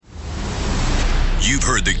You've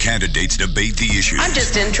heard the candidates debate the issues. I'm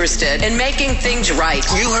just interested in making things right.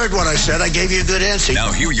 You heard what I said. I gave you a good answer.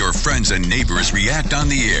 Now hear your friends and neighbors react on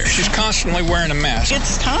the air. She's constantly wearing a mask.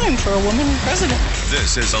 It's time for a woman president.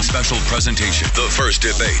 This is a special presentation. The first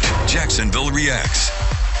debate. Jacksonville Reacts.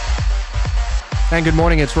 And good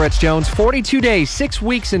morning, it's Rich Jones. 42 days, 6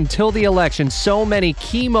 weeks until the election. So many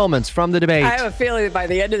key moments from the debate. I have a feeling that by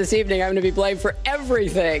the end of this evening, I'm going to be blamed for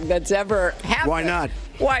everything that's ever happened. Why not?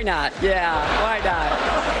 Why not? Yeah, why not?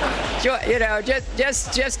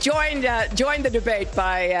 Just join the debate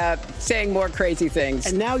by saying more crazy things.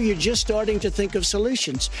 And now you're just starting to think of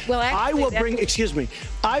solutions. Well, actually,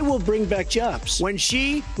 I will bring back jobs. When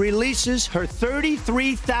she releases her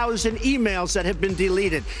 33,000 emails that have been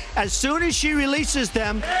deleted, as soon as she releases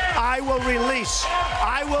them, I will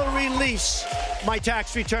release my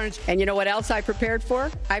tax returns. And you know what else I prepared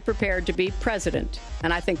for? I prepared to be president,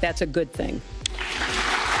 and I think that's a good thing.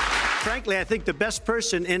 Frankly, I think the best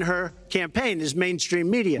person in her campaign is mainstream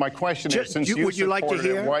media. My question is, since would you like to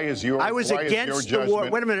hear? Why is your against the war.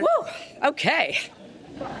 Wait a minute. Woo, okay.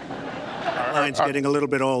 Line's getting a little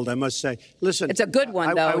bit old, I must say. Listen, it's a good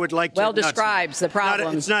one, though. I would like to. Well, describes the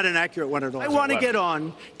problem. It's not an accurate one at all. I want to get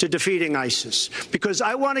on to defeating ISIS because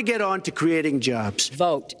I want to get on to creating jobs.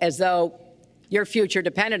 Vote as though your future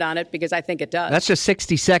depended on it, because I think it does. That's just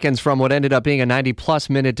 60 seconds from what ended up being a 90-plus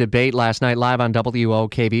minute debate last night live on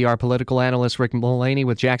WOKV. Our political analyst, Rick Mullaney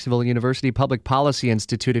with Jacksonville University Public Policy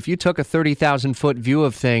Institute. If you took a 30,000-foot view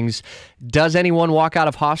of things, does anyone walk out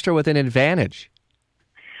of Hofstra with an advantage?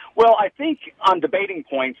 Well, I think on debating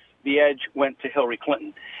points, the edge went to Hillary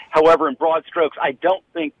Clinton. However, in broad strokes, I don't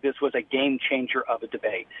think this was a game changer of a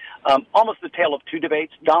debate. Almost the tale of two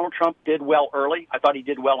debates. Donald Trump did well early. I thought he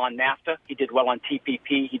did well on NAFTA. He did well on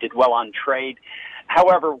TPP. He did well on trade.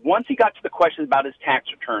 However, once he got to the questions about his tax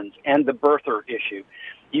returns and the birther issue,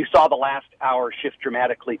 you saw the last hour shift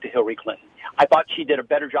dramatically to Hillary Clinton. I thought she did a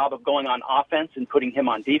better job of going on offense and putting him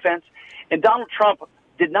on defense. And Donald Trump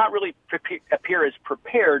did not really appear as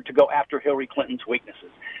prepared to go after Hillary Clinton's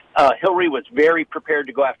weaknesses. Hillary was very prepared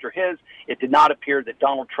to go after his. It did not appear that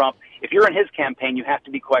Donald Trump, if you're in his campaign, you have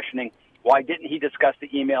to be questioning, why didn't he discuss the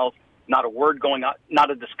emails? Not a word going on,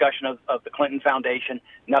 not a discussion of the Clinton Foundation,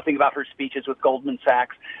 nothing about her speeches with Goldman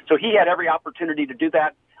Sachs. So he had every opportunity to do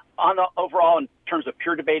that. Overall, in terms of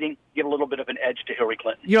pure debating, give a little bit of an edge to Hillary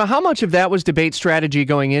Clinton. You know, how much of that was debate strategy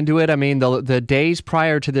going into it? I mean, the days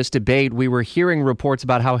prior to this debate, we were hearing reports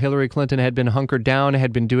about how Hillary Clinton had been hunkered down,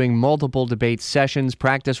 had been doing multiple debate sessions,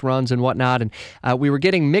 practice runs and whatnot. And we were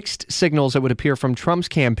getting mixed signals that would appear from Trump's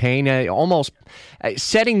campaign, almost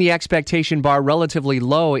setting the expectation bar relatively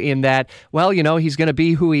low in that, well, you know, he's going to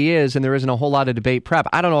be who he is and there isn't a whole lot of debate prep.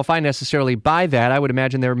 I don't know if I necessarily buy that. I would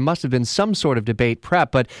imagine there must have been some sort of debate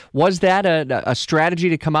prep, but was that a strategy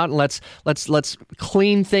to come out and let's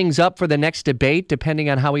clean things up for the next debate, depending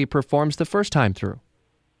on how he performs the first time through?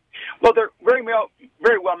 Well, there very well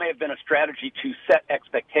may have been a strategy to set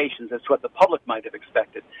expectations. That's what the public might have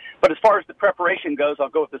expected. But as far as the preparation goes, I'll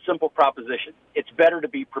go with a simple proposition. It's better to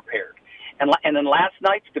be prepared. And in last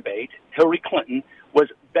night's debate, Hillary Clinton was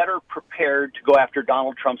better prepared to go after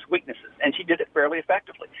Donald Trump's weaknesses, and she did it fairly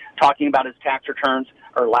effectively, talking about his tax returns,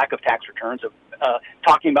 or lack of tax returns,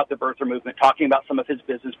 talking about the birther movement, talking about some of his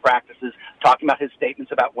business practices, talking about his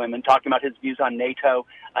statements about women, talking about his views on NATO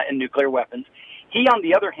and nuclear weapons. He, on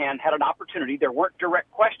the other hand, had an opportunity. There weren't direct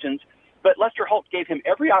questions, but Lester Holt gave him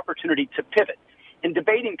every opportunity to pivot. In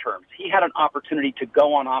debating terms, he had an opportunity to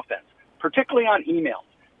go on offense, particularly on emails,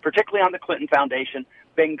 particularly on the Clinton Foundation,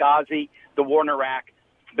 Benghazi, the war in Iraq,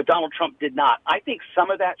 but Donald Trump did not. I think some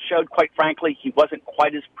of that showed, quite frankly, he wasn't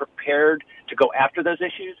quite as prepared to go after those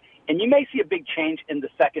issues. And you may see a big change in the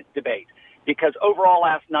second debate, because overall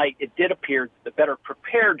last night it did appear the better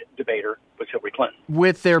prepared debater was Hillary Clinton.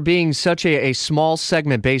 With there being such a small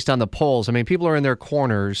segment based on the polls, I mean, people are in their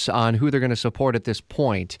corners on who they're going to support at this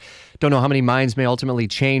point. Don't know how many minds may ultimately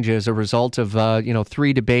change as a result of,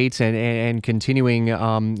 3 debates and continuing,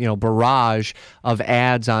 barrage of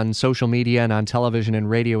ads on social media and on television and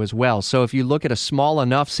radio as well. So if you look at a small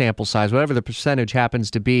enough sample size, whatever the percentage happens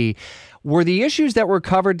to be, were the issues that were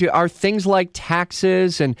covered, are things like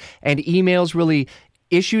taxes and emails really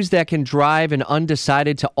issues that can drive an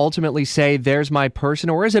undecided to ultimately say, there's my person?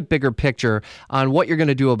 Or is it bigger picture on what you're going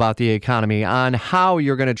to do about the economy, on how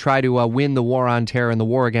you're going to try to win the war on terror and the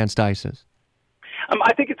war against ISIS?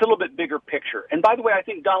 I think it's a little bit bigger picture. And by the way, I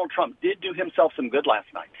think Donald Trump did do himself some good last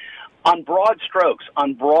night. On broad strokes,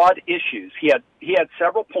 on broad issues, he had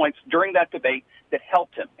several points during that debate that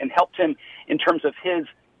helped him in terms of his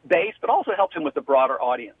base, but also helped him with the broader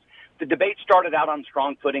audience. The debate started out on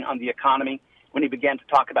strong footing on the economy. when he began to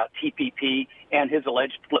talk about TPP and his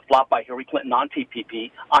alleged flip-flop by Hillary Clinton on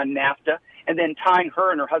TPP, on NAFTA, and then tying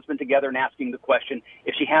her and her husband together and asking the question,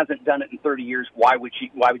 if she hasn't done it in 30 years, why would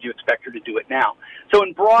you expect her to do it now? So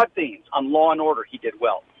in broad themes, on law and order, he did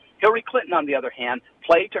well. Hillary Clinton, on the other hand,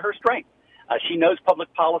 played to her strength. She knows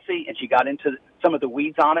public policy, and she got into some of the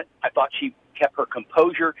weeds on it. I thought she kept her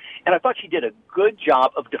composure, and I thought she did a good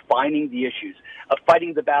job of defining the issues, of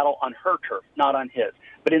fighting the battle on her turf, not on his.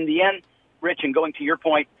 But in the end, Rich, and going to your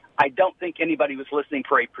point, I don't think anybody was listening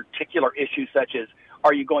for a particular issue such as,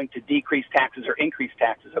 are you going to decrease taxes or increase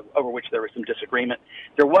taxes, over which there was some disagreement.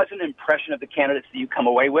 There was an impression of the candidates that you come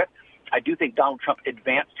away with. I do think Donald Trump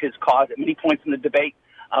advanced his cause at many points in the debate.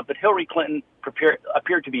 But Hillary Clinton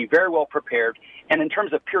appeared to be very well prepared. And in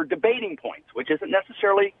terms of pure debating points, which isn't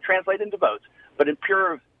necessarily translated into votes, but in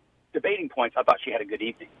pure debating points, I thought she had a good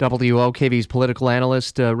evening. WOKV's political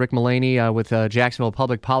analyst, Rick Mullaney, with Jacksonville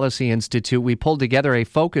Public Policy Institute. We pulled together a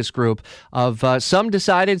focus group of some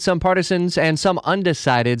decided, some partisans, and some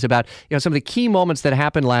undecideds about some of the key moments that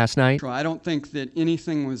happened last night. I don't think that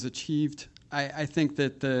anything was achieved. I think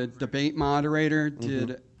that the debate moderator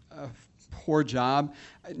did a poor job.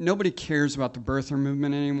 Nobody cares about the birther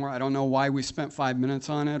movement anymore. I don't know why we spent 5 minutes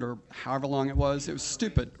on it or however long it was. It was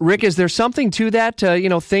stupid. Rick, is there something to that?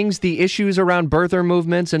 The issues around birther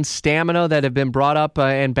movements and stamina that have been brought up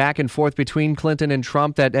and back and forth between Clinton and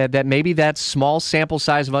Trump that maybe that small sample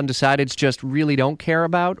size of undecideds just really don't care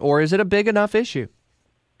about? Or is it a big enough issue?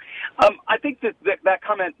 I think that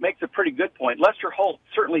comment makes a pretty good point. Lester Holt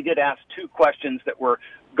certainly did ask two questions that were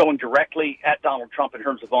going directly at Donald Trump in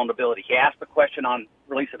terms of vulnerability. He asked the question on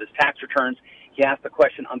release of his tax returns. He asked the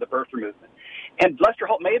question on the birther movement. And Lester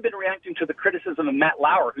Holt may have been reacting to the criticism of Matt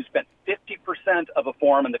Lauer, who spent 50% of a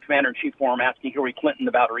forum in the Commander-in-Chief forum asking Hillary Clinton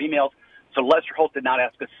about her emails. So Lester Holt did not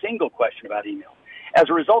ask a single question about emails. As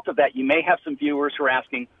a result of that, you may have some viewers who are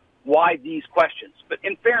asking, why these questions? But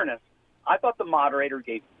in fairness, I thought the moderator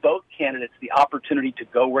gave both candidates the opportunity to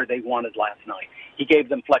go where they wanted last night. He gave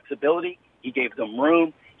them flexibility. He gave them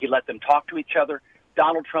room. He let them talk to each other.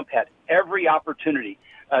 Donald Trump had every opportunity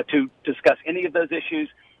to discuss any of those issues,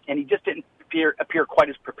 and he just didn't appear quite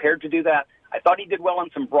as prepared to do that. I thought he did well on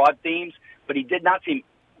some broad themes, but he did not seem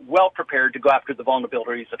well prepared to go after the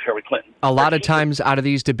vulnerabilities of Hillary Clinton. A lot of times out of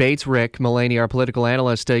these debates, Rick Mullaney, our political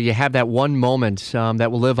analyst, you have that one moment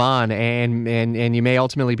that will live on, and you may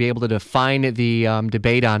ultimately be able to define the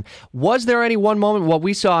debate on. Was there any one moment? What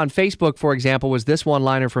we saw on Facebook, for example, was this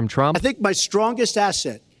one-liner from Trump. I think my strongest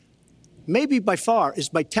asset, maybe by far,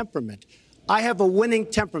 is my temperament. I have a winning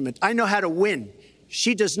temperament. I know how to win.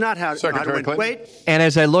 She does not know how to win. Clinton. Wait. And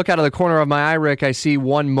as I look out of the corner of my eye, Rick, I see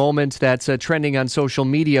one moment that's trending on social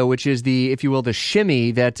media, which is the, if you will, the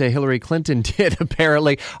shimmy that Hillary Clinton did,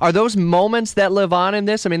 apparently. Are those moments that live on in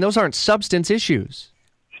this? I mean, those aren't substance issues.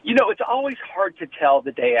 It's always hard to tell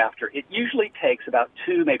the day after. It usually takes about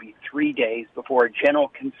 2, maybe 3 days before a general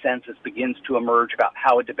consensus begins to emerge about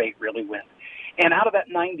how a debate really went. And out of that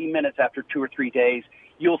 90 minutes after 2 or 3 days,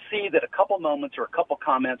 you'll see that a couple moments or a couple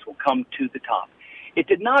comments will come to the top. It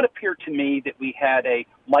did not appear to me that we had a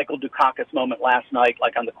Michael Dukakis moment last night,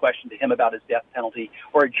 like on the question to him about his death penalty,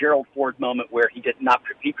 or a Gerald Ford moment where he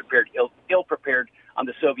prepared ill-prepared on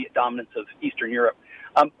the Soviet dominance of Eastern Europe.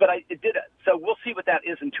 It did. So we'll see what that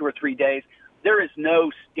is in 2 or 3 days. There is no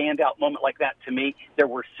standout moment like that to me. There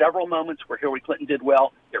were several moments where Hillary Clinton did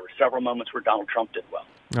well. There were several moments where Donald Trump did well.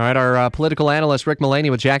 All right, our political analyst, Rick Mullaney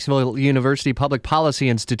with Jacksonville University Public Policy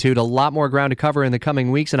Institute. A lot more ground to cover in the coming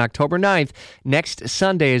weeks. On October 9th, next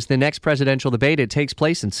Sunday, is the next presidential debate. It takes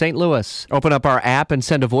place in St. Louis. Open up our app and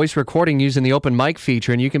send a voice recording using the open mic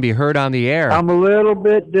feature, and you can be heard on the air. I'm a little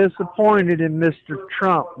bit disappointed in Mr.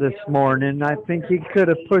 Trump this morning. I think he could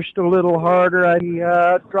have pushed a little harder. He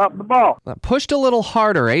dropped the ball. Pushed a little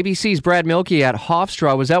harder. ABC's Brad Mielke at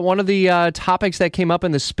Hofstra. Was that one of the topics that came up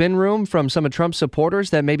in the spin room from some of Trump's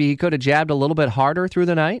supporters, that maybe he could have jabbed a little bit harder through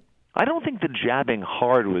the night? I don't think the jabbing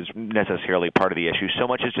hard was necessarily part of the issue so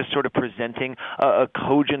much as just sort of presenting a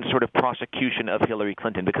cogent sort of prosecution of Hillary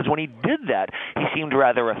Clinton, because when he did that, he seemed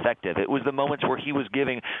rather effective. It was the moments where he was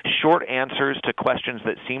giving short answers to questions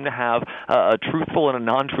that seemed to have a truthful and a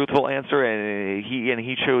non-truthful answer, and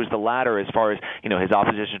he chose the latter as far as his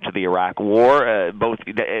opposition to the Iraq War. At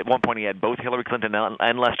one point he had both Hillary Clinton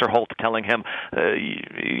and Lester Holt telling him,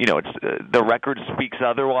 it's the record speaks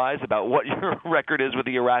otherwise about what your record is with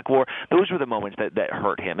the Iraq War. floor. Those were the moments that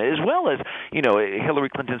hurt him, as well as, Hillary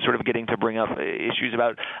Clinton sort of getting to bring up issues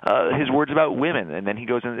about his words about women, and then he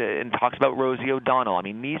goes and talks about Rosie O'Donnell. I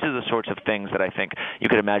mean, these are the sorts of things that I think you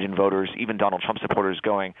could imagine voters, even Donald Trump supporters,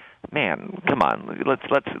 going, man, come on,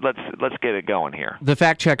 let's get it going here. The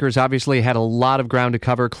fact checkers obviously had a lot of ground to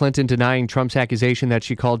cover. Clinton denying Trump's accusation that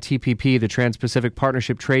she called TPP, the Trans-Pacific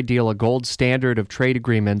Partnership trade deal, a gold standard of trade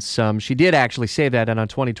agreements. She did actually say that on a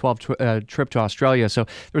 2012 trip to Australia. So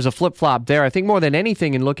there was a flip-flop there. I think more than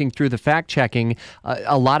anything in looking through the fact-checking,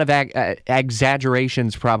 a lot of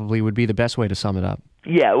exaggerations probably would be the best way to sum it up.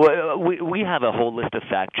 Yeah, we have a whole list of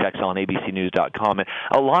fact checks on abcnews.com, and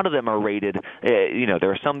a lot of them are rated,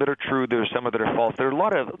 there are some that are true, there are some that are false, there are a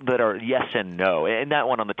lot of that are yes and no, and that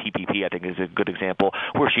one on the TPP I think is a good example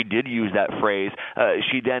where she did use that phrase.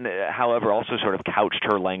 She then, however, also sort of couched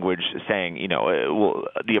her language saying,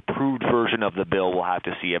 the approved version of the bill will have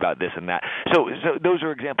to see about this and that. So those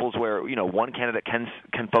are examples where, one candidate can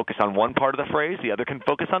focus on one part of the phrase, the other can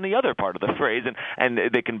focus on the other part of the phrase, and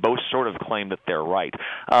they can both sort of claim that they're right.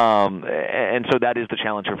 And so that is the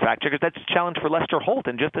challenge for fact checkers. That's a challenge for Lester Holt.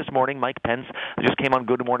 And just this morning, Mike Pence just came on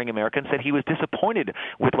Good Morning America and said he was disappointed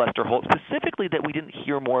with Lester Holt, specifically that we didn't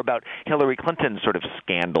hear more about Hillary Clinton's sort of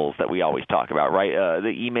scandals that we always talk about, right?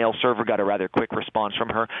 The email server got a rather quick response from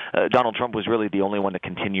her. Donald Trump was really the only one to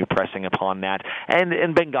continue pressing upon that.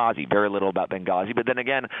 And Benghazi, very little about Benghazi. But then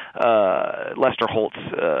again, Lester Holt's,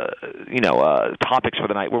 topics for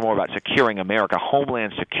the night were more about securing America,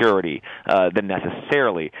 homeland security, than necessarily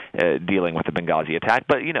dealing with the Benghazi attack.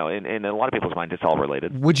 But, in a lot of people's minds, it's all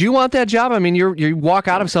related. Would you want that job? I mean, you walk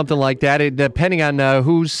out of something like that, depending on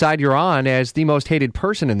whose side you're on, as the most hated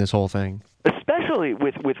person in this whole thing. Especially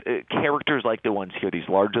with characters like the ones here, these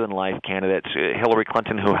larger-than-life candidates, Hillary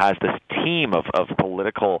Clinton, who has this team of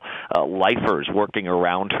political lifers working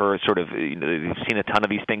around her, sort of, you've seen a ton of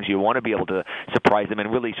these things. You want to be able to surprise them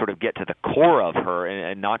and really sort of get to the core of her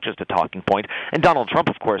and not just a talking point. And Donald Trump,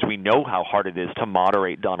 of course, we know how hard it is to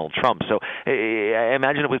moderate Donald Trump. So I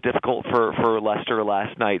imagine it was difficult for Lester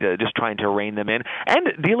last night, just trying to rein them in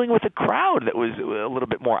and dealing with a crowd that was a little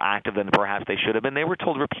bit more active than perhaps they should have been. They were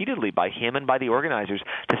told repeatedly by him and by the organizers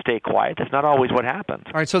to stay quiet. That's not always what happens.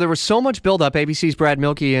 All right, so there was so much buildup. ABC's Brad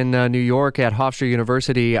Mielke in New York at Hofstra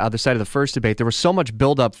University, the site of the first debate. There was so much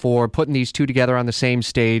buildup for putting these two together on the same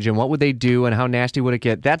stage and what would they do and how nasty would it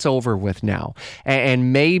get. That's over with now.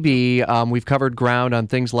 And maybe we've covered ground on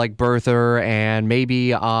things like birther and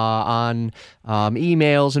maybe on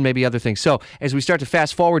emails and maybe other things. So as we start to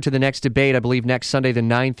fast forward to the next debate, I believe next Sunday the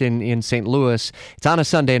 9th in St. Louis, it's on a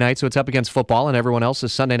Sunday night, so it's up against football and everyone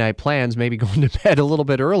else's Sunday night plans, maybe going to bed a little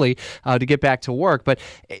bit early to get back to work. But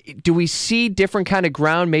do we see different kind of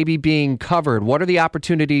ground maybe being covered? What are the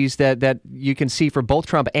opportunities that you can see for both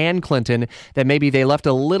Trump and Clinton that maybe they left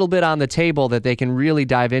a little bit on the table that they can really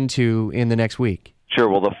dive into in the next week? Sure.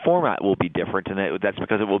 Well, the format will be different, and that's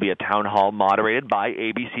because it will be a town hall moderated by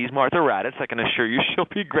ABC's Martha Raddatz. I can assure you she'll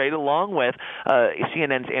be great, along with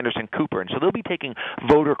CNN's Anderson Cooper. And so they'll be taking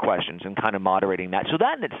voter questions and kind of moderating that. So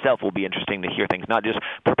that in itself will be interesting to hear things, not just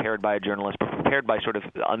prepared by a journalist, but prepared by sort of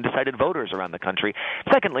undecided voters around the country.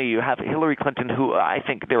 Secondly, you have Hillary Clinton, who I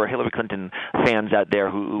think there are Hillary Clinton fans out there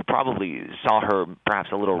who probably saw her perhaps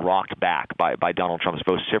a little rocked back by Donald Trump's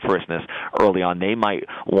vociferousness early on. They might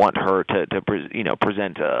want her to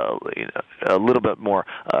present a little bit more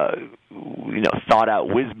thought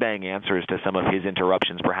out whiz-bang answers to some of his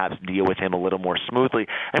interruptions, perhaps deal with him a little more smoothly.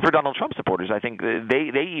 And for Donald Trump supporters, I think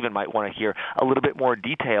they even might want to hear a little bit more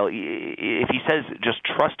detail. If he says, just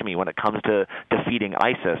trust me when it comes to defeating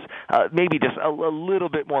ISIS, maybe just a little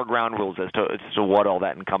bit more ground rules as to what all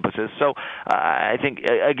that encompasses. So I think,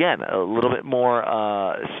 again, a little bit more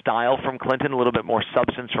style from Clinton, a little bit more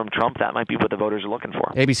substance from Trump. That might be what the voters are looking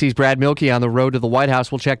for. ABC's Brad Mielke on the road to the White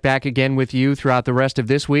House. We'll check back again with you throughout the rest of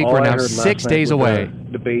this week. We're now 6 days away.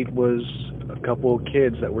 The debate was a couple of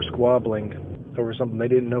kids that were squabbling over something they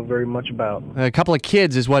didn't know very much about. A couple of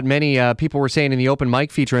kids is what many people were saying in the open mic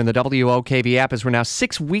feature in the WOKV app, as we're now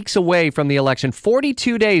 6 weeks away from the election,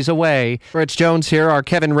 42 days away. Rich Jones here. Our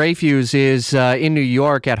Kevin Rayfuse is in New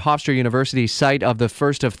York at Hofstra University, site of the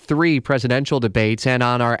first of 3 presidential debates, and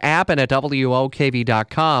on our app and at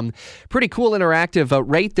WOKV.com. Pretty cool interactive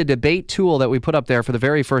Rate the Debate tool that we put up there for the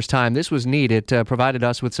very first time. This was neat. It provided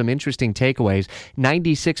us with some interesting takeaways.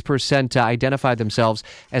 96% identified themselves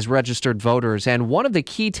as registered voters. And one of the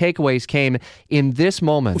key takeaways came in this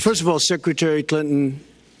moment. Well, first of all, Secretary Clinton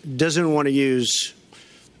doesn't want to use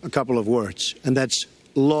a couple of words, and that's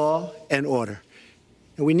law and order.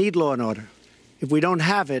 And we need law and order. If we don't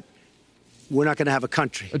have it, we're not going to have a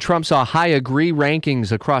country. Trump saw high agree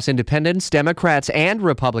rankings across independents, Democrats, and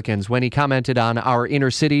Republicans when he commented on our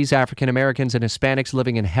inner cities, African Americans and Hispanics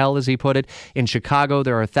living in hell, as he put it. In Chicago,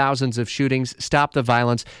 there are thousands of shootings. Stop the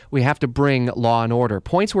violence. We have to bring law and order.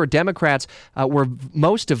 Points where Democrats were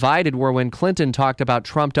most divided were when Clinton talked about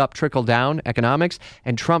trumped-up trickle-down economics,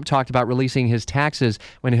 and Trump talked about releasing his taxes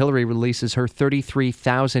when Hillary releases her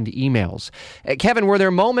 33,000 emails. Kevin, were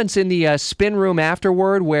there moments in the spin room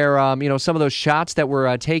afterward where some of those shots that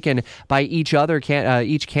were taken by each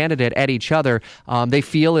candidate at each other, they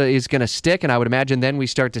feel is going to stick? And I would imagine then we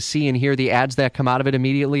start to see and hear the ads that come out of it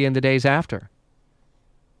immediately in the days after.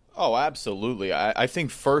 Oh, absolutely. I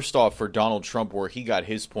think first off for Donald Trump, where he got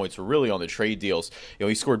his points were really on the trade deals.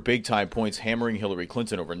 He scored big time points hammering Hillary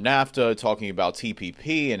Clinton over NAFTA, talking about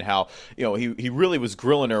TPP and how, he really was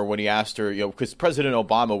grilling her when he asked her, because President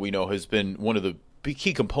Obama, we know, has been one of the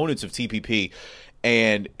key components of TPP.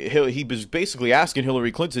 And he was basically asking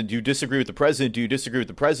Hillary Clinton, do you disagree with the president? Do you disagree with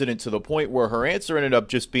the president? To the point where her answer ended up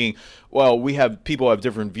just being, well, people have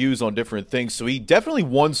different views on different things. So he definitely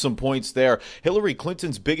won some points there. Hillary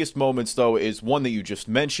Clinton's biggest moments, though, is one that you just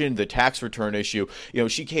mentioned, the tax return issue.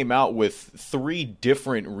 She came out with 3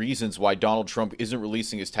 different reasons why Donald Trump isn't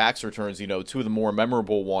releasing his tax returns. 2 of the more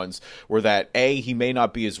memorable ones were that A, he may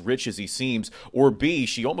not be as rich as he seems, or B,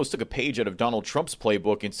 she almost took a page out of Donald Trump's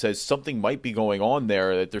playbook and says something might be going on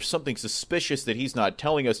there, that there's something suspicious that he's not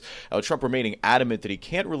telling us. Trump remaining adamant that he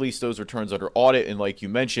can't release those returns under audit, and like you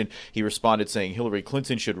mentioned, he responded saying Hillary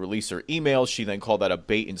Clinton should release her emails. She then called that a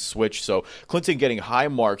bait and switch. So Clinton getting high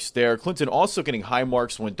marks there. Clinton also getting high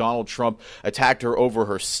marks when Donald Trump attacked her over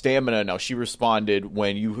her stamina. Now, she responded,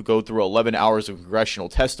 when you go through 11 hours of congressional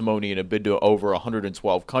testimony and have been to over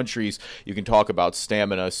 112 countries, you can talk about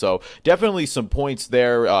stamina. So definitely some points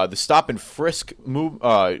there. The stop and frisk move,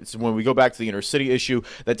 when we go back to the inner city issue,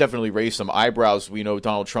 that definitely raised some eyebrows. We know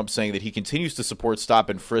Donald Trump saying that he continues to support stop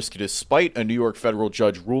and frisk despite a New York federal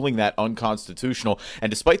judge ruling that unconstitutional, and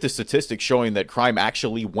despite the statistics showing that crime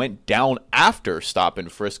actually went down after stop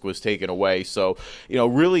and frisk was taken away. So,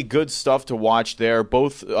 really good stuff to watch there.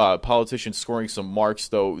 Both politicians scoring some marks,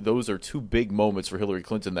 though. Those are 2 big moments for Hillary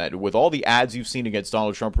Clinton that, with all the ads you've seen against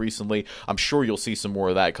Donald Trump recently, I'm sure you'll see some more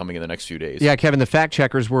of that coming in the next few days. Yeah, Kevin, the fact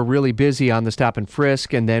checkers were really busy on the stop and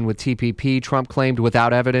frisk, and then with TPP, Trump claimed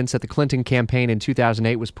without evidence that the Clinton campaign in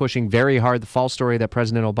 2008 was pushing very hard the false story that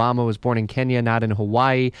President Obama was born in Kenya, not in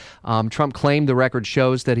Hawaii. Trump claimed the record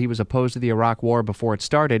shows that he was opposed to the Iraq War before it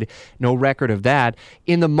started. No record of that.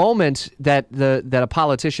 In the moment that a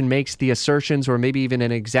politician makes the assertions, or maybe even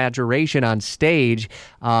an exaggeration on stage,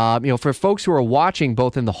 for folks who are watching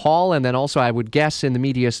both in the hall and then also, I would guess, in the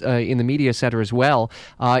media center as well,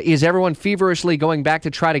 is everyone feverishly going back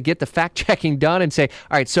to try to get the fact checking done and say,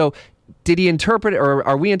 all right, so did he interpret, or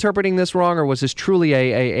are we interpreting this wrong, or was this truly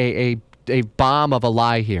a bomb of a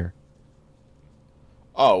lie here?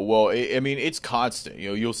 Oh, well, it's constant.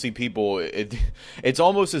 You'll see people, it's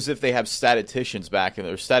almost as if they have statisticians backing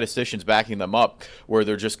them up, where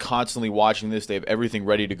they're just constantly watching this. They have everything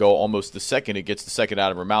ready to go almost the second it gets the second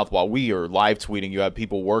out of her mouth. While we are live tweeting, you have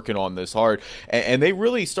people working on this hard, and they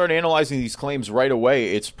really start analyzing these claims right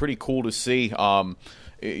away. It's pretty cool to see.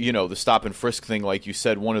 The stop and frisk thing, like you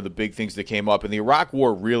said, one of the big things that came up, and the Iraq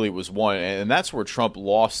War really was one, and that's where Trump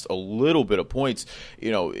lost a little bit of points.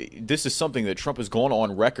 This is something that Trump has gone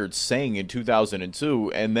on record saying in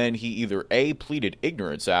 2002, and then he either A, pleaded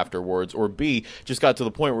ignorance afterwards, or B, just got to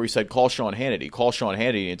the point where he said, call Sean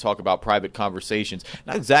Hannity and talk about private conversations.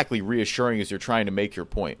 Not exactly reassuring as you're trying to make your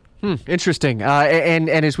point. Interesting. And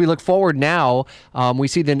as we look forward now, we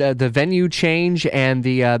see the venue change and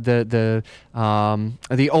the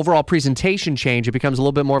overall presentation change. It becomes a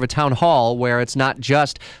little bit more of a town hall where it's not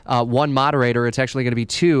just one moderator. It's actually going to be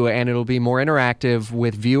 2, and it'll be more interactive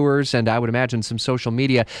with viewers, and I would imagine some social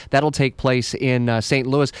media. That'll take place in St.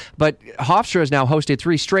 Louis. But Hofstra has now hosted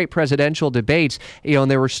 3 straight presidential debates,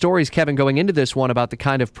 and there were stories, Kevin, going into this one about the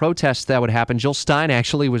kind of protests that would happen. Jill Stein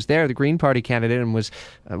actually was there, the Green Party candidate, and was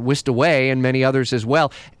whisked away, and many others as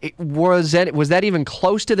well. Was that even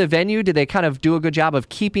close to the venue? Did they kind of do a good job of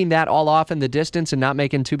keeping that all off in the distance and not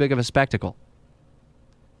making too big of a spectacle?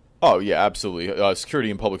 Oh, yeah, absolutely.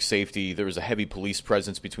 Security and public safety, there was a heavy police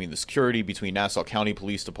presence between the security, between Nassau County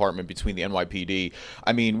Police Department, between the NYPD.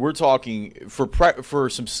 I mean, we're talking, for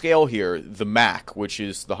some scale here, the MAC, which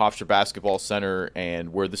is the Hofstra Basketball Center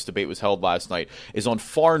and where this debate was held last night, is on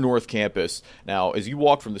far north campus. Now, as you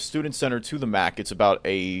walk from the Student Center to the MAC, it's about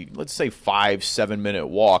a, let's say, 5-7 minute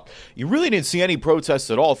walk. You really didn't see any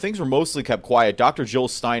protests at all. Things were mostly kept quiet. Dr. Jill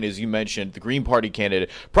Stein, as you mentioned, the Green Party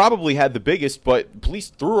candidate, probably had the biggest, but police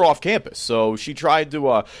threw her off campus. So she tried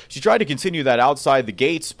to continue that outside the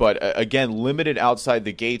gates, but again, limited outside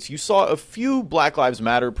the gates. You saw a few Black Lives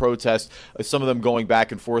Matter protests, some of them going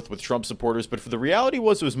back and forth with Trump supporters, but the reality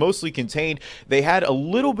was it was mostly contained. They had a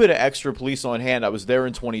little bit of extra police on hand. I was there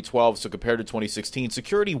in 2012, so compared to 2016,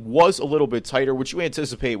 security was a little bit tighter, which you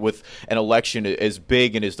anticipate with an election as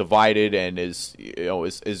big and as divided and as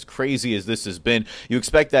crazy as this has been. You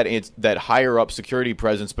expect that higher up security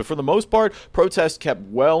presence, but for the most part, protests kept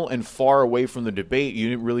well and far away from the debate. You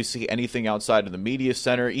didn't really see anything outside of the media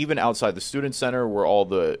center, even outside the student center where all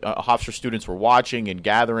the Hofstra students were watching and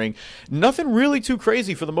gathering. Nothing really too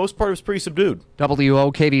crazy. For the most part, it was pretty subdued.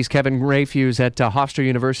 WOKV's Kevin Rayfuse at Hofstra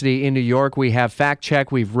University in New York. We have fact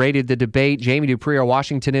check. We've rated the debate. Jamie Dupree, our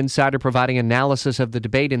Washington insider, providing analysis of the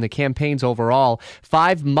debate and the campaigns overall.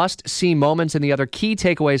 5 must-see moments and the other key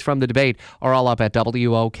takeaways from the debate are all up at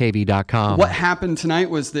WOKV.com. What happened tonight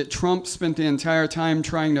was that Trump spent the entire time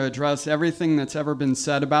trying to address everything that's ever been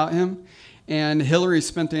said about him, and Hillary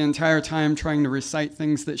spent the entire time trying to recite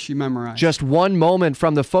things that she memorized. Just one moment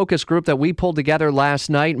from the focus group that we pulled together last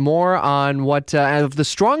night. More on what of the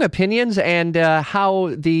strong opinions and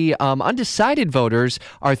how the undecided voters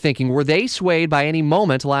are thinking. Were they swayed by any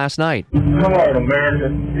moment last night? Come on, America.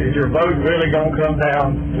 Is your vote really going to come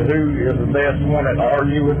down to who is the best one at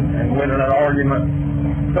arguing and winning an argument?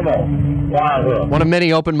 Come on, wise up. One of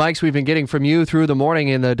many open mics we've been getting from you through the morning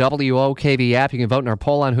in the WOKV app. You can vote in our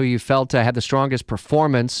poll on who you felt had the strongest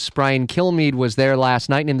performance. Brian Kilmeade was there last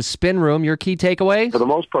night in the spin room. Your key takeaway? For the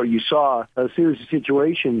most part, you saw a series of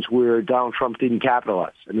situations where Donald Trump didn't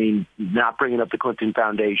capitalize. I mean, not bringing up the Clinton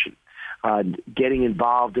Foundation, getting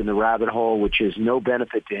involved in the rabbit hole, which is no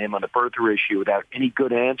benefit to him on the birther issue without any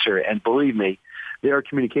good answer. And believe me, there are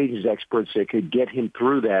communications experts that could get him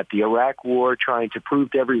through that. The Iraq war, trying to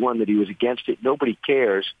prove to everyone that he was against it. Nobody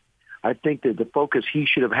cares. I think that the focus he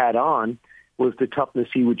should have had on was the toughness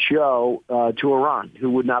he would show to Iran,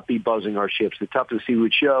 who would not be buzzing our ships, the toughness he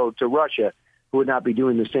would show to Russia, who would not be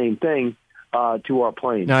doing the same thing to our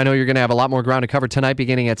planes. Now, I know you're going to have a lot more ground to cover tonight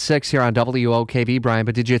beginning at 6 here on WOKV, Brian,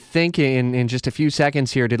 but did you think in just a few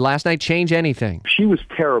seconds here, did last night change anything? She was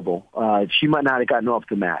terrible. She might not have gotten off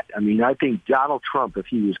the mat. I mean, I think Donald Trump, if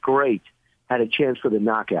he was great, had a chance for the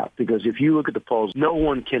knockout. Because if you look at the polls, no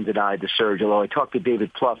one can deny the surge, although I talked to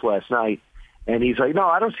David Plouffe last night, and he's like, no,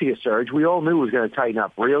 I don't see a surge. We all knew it was going to tighten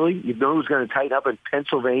up. Really? You knew it was going to tighten up in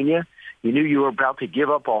Pennsylvania? You knew you were about to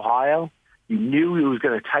give up Ohio? You knew it was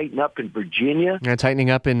going to tighten up in Virginia. And tightening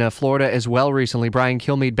up in Florida as well recently. Brian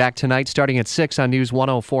Kilmeade back tonight starting at 6 on News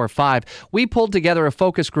 104.5. We pulled together a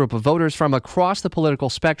focus group of voters from across the political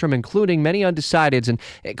spectrum, including many undecideds, and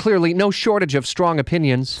clearly no shortage of strong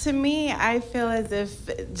opinions. To me, I feel as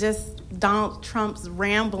if just Donald Trump's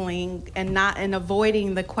rambling and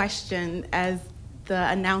avoiding the question as the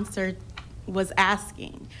announcer was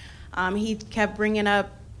asking. He kept bringing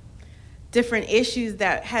up different issues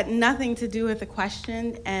that had nothing to do with the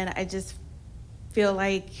question, and I just feel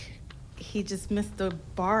like he just missed the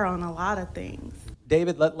bar on a lot of things.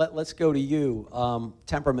 David, let's go to you.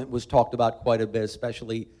 Temperament was talked about quite a bit,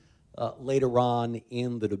 especially later on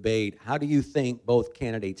in the debate. How do you think both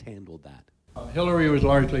candidates handled that? Hillary was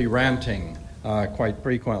largely ranting quite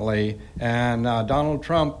frequently, and Donald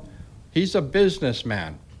Trump, he's a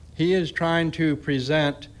businessman. He is trying to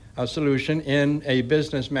present a solution in a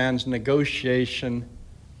businessman's negotiation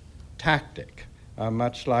tactic,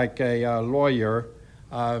 much like a lawyer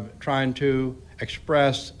trying to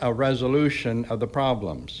express a resolution of the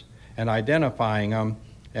problems and identifying them.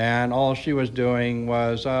 And all she was doing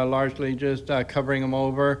was largely just covering them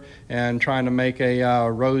over and trying to make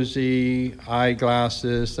a rosy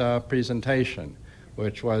eyeglasses presentation,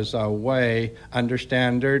 which was way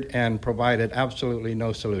understandard and provided absolutely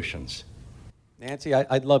no solutions. Nancy,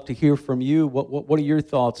 I'd love to hear from you. What are your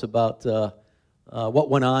thoughts about what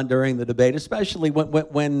went on during the debate, especially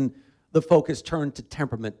when the focus turned to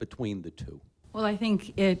temperament between the two? Well, I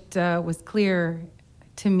think it was clear,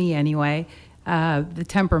 to me anyway, the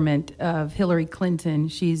temperament of Hillary Clinton.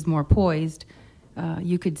 She's more poised.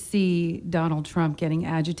 You could see Donald Trump getting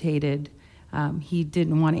agitated. He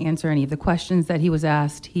didn't want to answer any of the questions that he was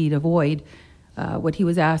asked. He'd avoid what he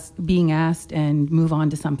was being asked and move on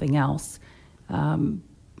to something else.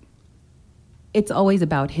 It's always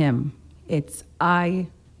about him. It's I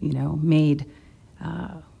made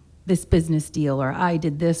this business deal, or I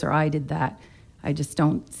did this, or I did that. I just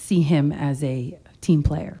don't see him as a team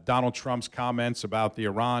player. Donald Trump's comments about the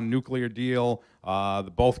Iran nuclear deal,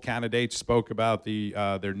 both candidates spoke about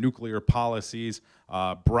their nuclear policies.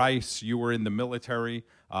 Bryce, you were in the military.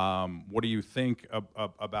 What do you think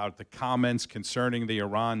about the comments concerning the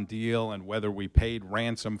Iran deal and whether we paid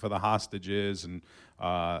ransom for the hostages and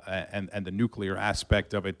the nuclear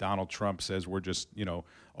aspect of it? Donald Trump says we're just,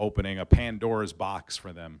 opening a Pandora's box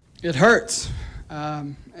for them. It hurts.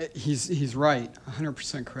 He's right,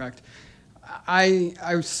 100% correct.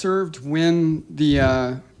 I served when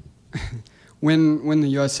the when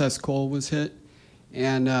the USS Cole was hit,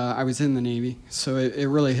 and I was in the Navy, so it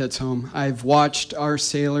really hits home. I've watched our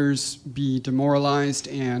sailors be demoralized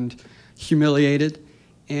and humiliated,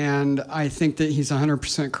 and I think that he's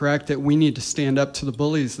 100% correct that we need to stand up to the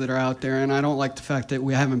bullies that are out there, and I don't like the fact that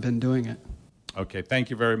we haven't been doing it. Okay, thank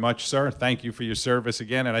you very much, sir. Thank you for your service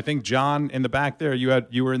again. And I think John in the back there, you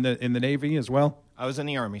were in the Navy as well? I was in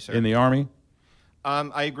the Army, sir. In the Army?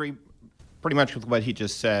 I agree pretty much with what he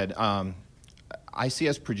just said. I see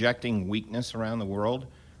us projecting weakness around the world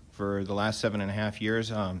for the last 7.5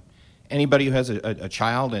 years. Anybody who has a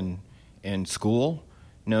child in school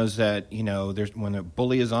knows that when a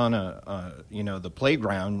bully is on the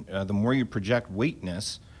playground, the more you project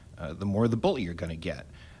weakness, the more the bully you're going to get.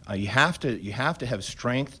 You have to have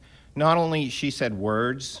strength. Not only, she said,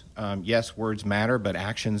 words. Yes, words matter, but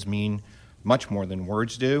actions mean much more than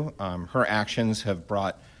words do. Her actions have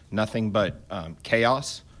brought nothing but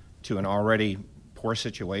chaos to an already poor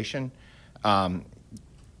situation.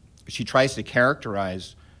 She tries to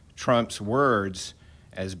characterize Trump's words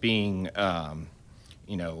as being,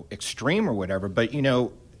 extreme or whatever. But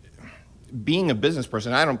being a business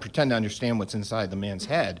person, I don't pretend to understand what's inside the man's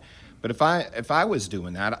head. But if I was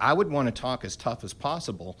doing that, I would want to talk as tough as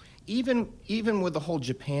possible. Even with the whole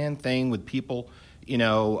Japan thing, with people,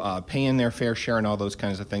 paying their fair share and all those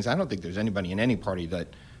kinds of things. I don't think there's anybody in any party that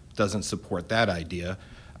doesn't support that idea.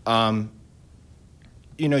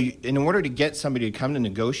 In order to get somebody to come to the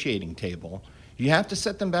negotiating table, you have to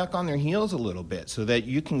set them back on their heels a little bit so that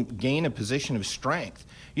you can gain a position of strength.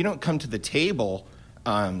 You don't come to the table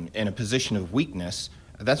in a position of weakness.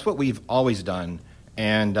 That's what we've always done.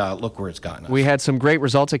 And look where it's gotten us. We had some great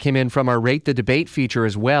results that came in from our Rate the Debate feature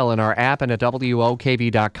as well in our app and at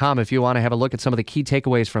WOKV.com. If you want to have a look at some of the key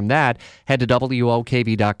takeaways from that, head to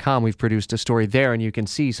WOKV.com. We've produced a story there, and you can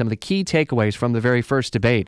see some of the key takeaways from the very first debate.